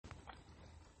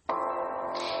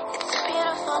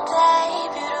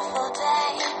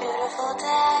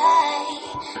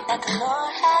that the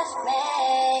Lord has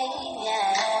made,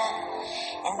 yeah.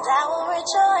 And I will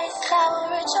rejoice, I will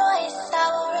rejoice,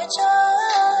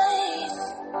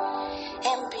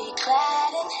 and be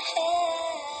glad in Him.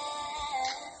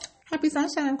 Happy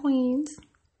Sunshine Queens.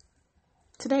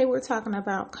 Today we're talking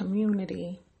about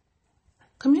community.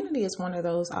 Community is one of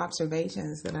those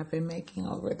observations that I've been making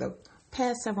over the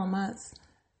past several months.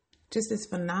 Just this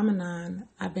phenomenon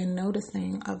I've been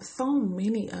noticing of so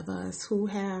many of us who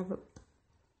have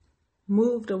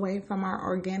moved away from our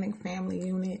organic family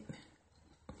unit,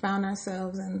 found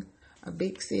ourselves in a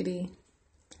big city,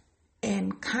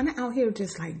 and kind of out here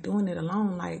just like doing it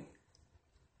alone. Like,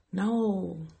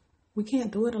 no, we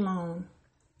can't do it alone.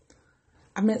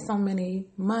 I met so many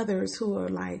mothers who are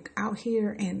like out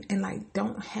here and like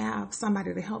don't have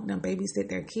somebody to help them babysit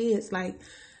their kids. Like,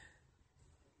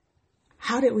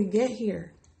 how did we get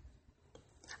here?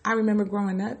 I remember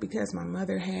growing up because my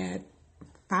mother had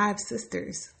 5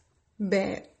 sisters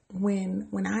that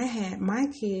when I had my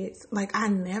kids, like I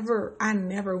never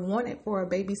wanted for a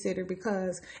babysitter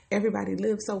because everybody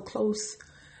lived so close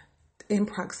in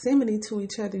proximity to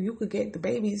each other. You could get the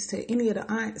babies to any of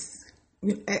the aunts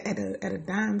at a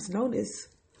dime's notice,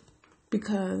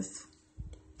 because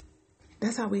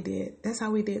that's how we did. That's how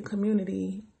we did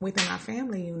community within our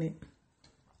family unit.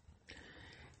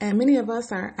 And many of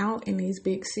us are out in these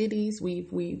big cities.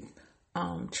 We've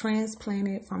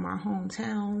transplanted from our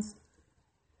hometowns,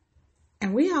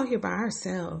 and we out here by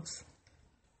ourselves.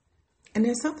 And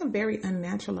there's something very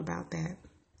unnatural about that.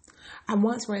 I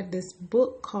once read this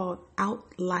book called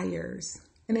Outliers,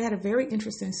 and it had a very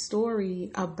interesting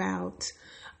story about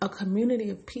a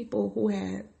community of people who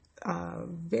had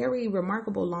very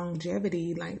remarkable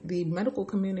longevity. Like, the medical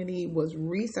community was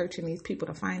researching these people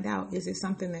to find out, is it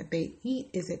something that they eat?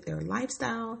 Is it their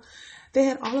lifestyle? They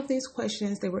had all of these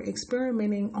questions. They were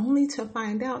experimenting only to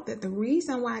find out that the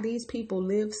reason why these people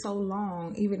lived so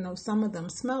long, even though some of them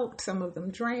smoked, some of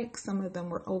them drank, some of them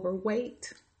were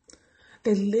overweight,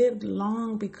 they lived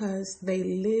long because they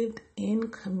lived in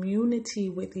community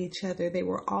with each other. They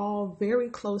were all very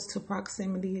close to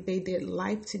proximity. They did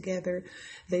life together.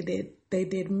 They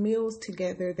did meals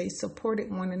together. They supported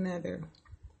one another.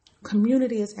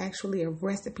 Community is actually a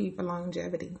recipe for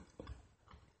longevity.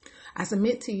 I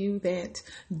submit to you that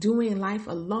doing life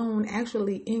alone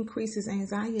actually increases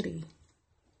anxiety.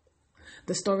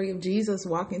 The story of Jesus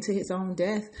walking to his own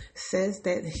death says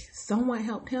that someone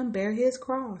helped him bear his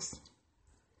cross.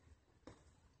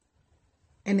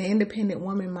 And the independent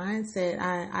woman mindset,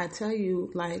 I tell you,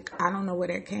 like, I don't know where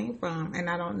that came from. And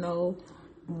I don't know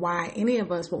why any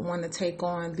of us would want to take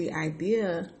on the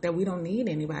idea that we don't need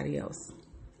anybody else.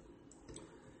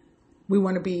 We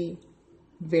want to be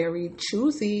very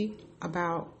choosy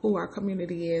about who our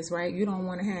community is, right? You don't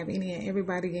want to have any and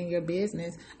everybody in your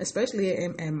business, especially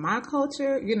in my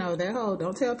culture. You know, that whole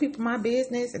don't tell people my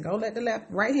business and don't let the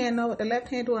right hand know what the left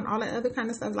hand do and all that other kind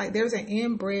of stuff. Like, there's an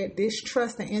inbred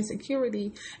distrust and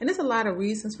insecurity, and there's a lot of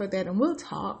reasons for that. And we'll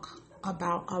talk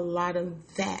about a lot of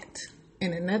that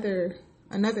in another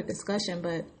discussion.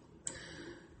 But,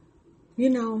 you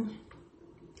know,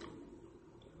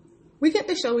 we get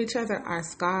to show each other our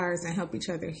scars and help each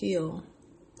other heal.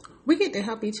 We get to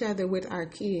help each other with our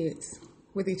kids,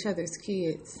 with each other's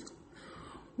kids.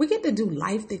 We get to do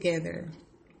life together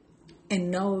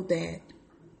and know that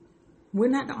we're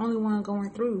not the only one going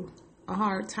through a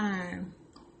hard time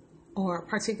or a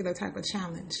particular type of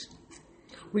challenge.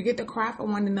 We get to cry for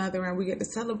one another, and we get to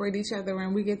celebrate each other,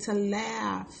 and we get to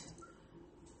laugh.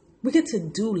 We get to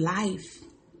do life.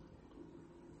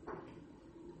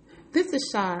 This is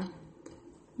Shar.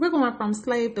 We're going from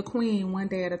slave to queen one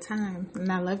day at a time.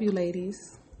 And I love you,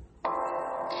 ladies. It's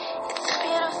a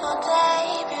beautiful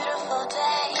day, beautiful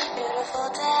day, beautiful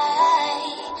day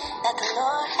that the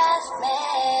Lord has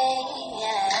made,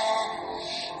 yeah.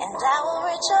 And I will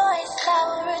rejoice, I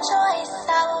will rejoice,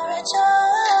 I will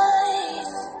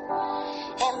rejoice,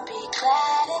 and be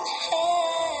glad in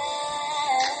Him.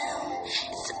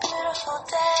 It's a beautiful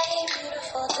day,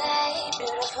 beautiful day,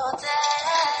 beautiful day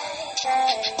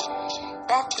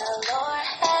that the Lord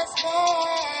has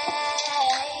made.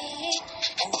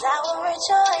 And I will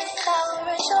rejoice, I will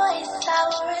rejoice, I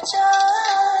will rejoice.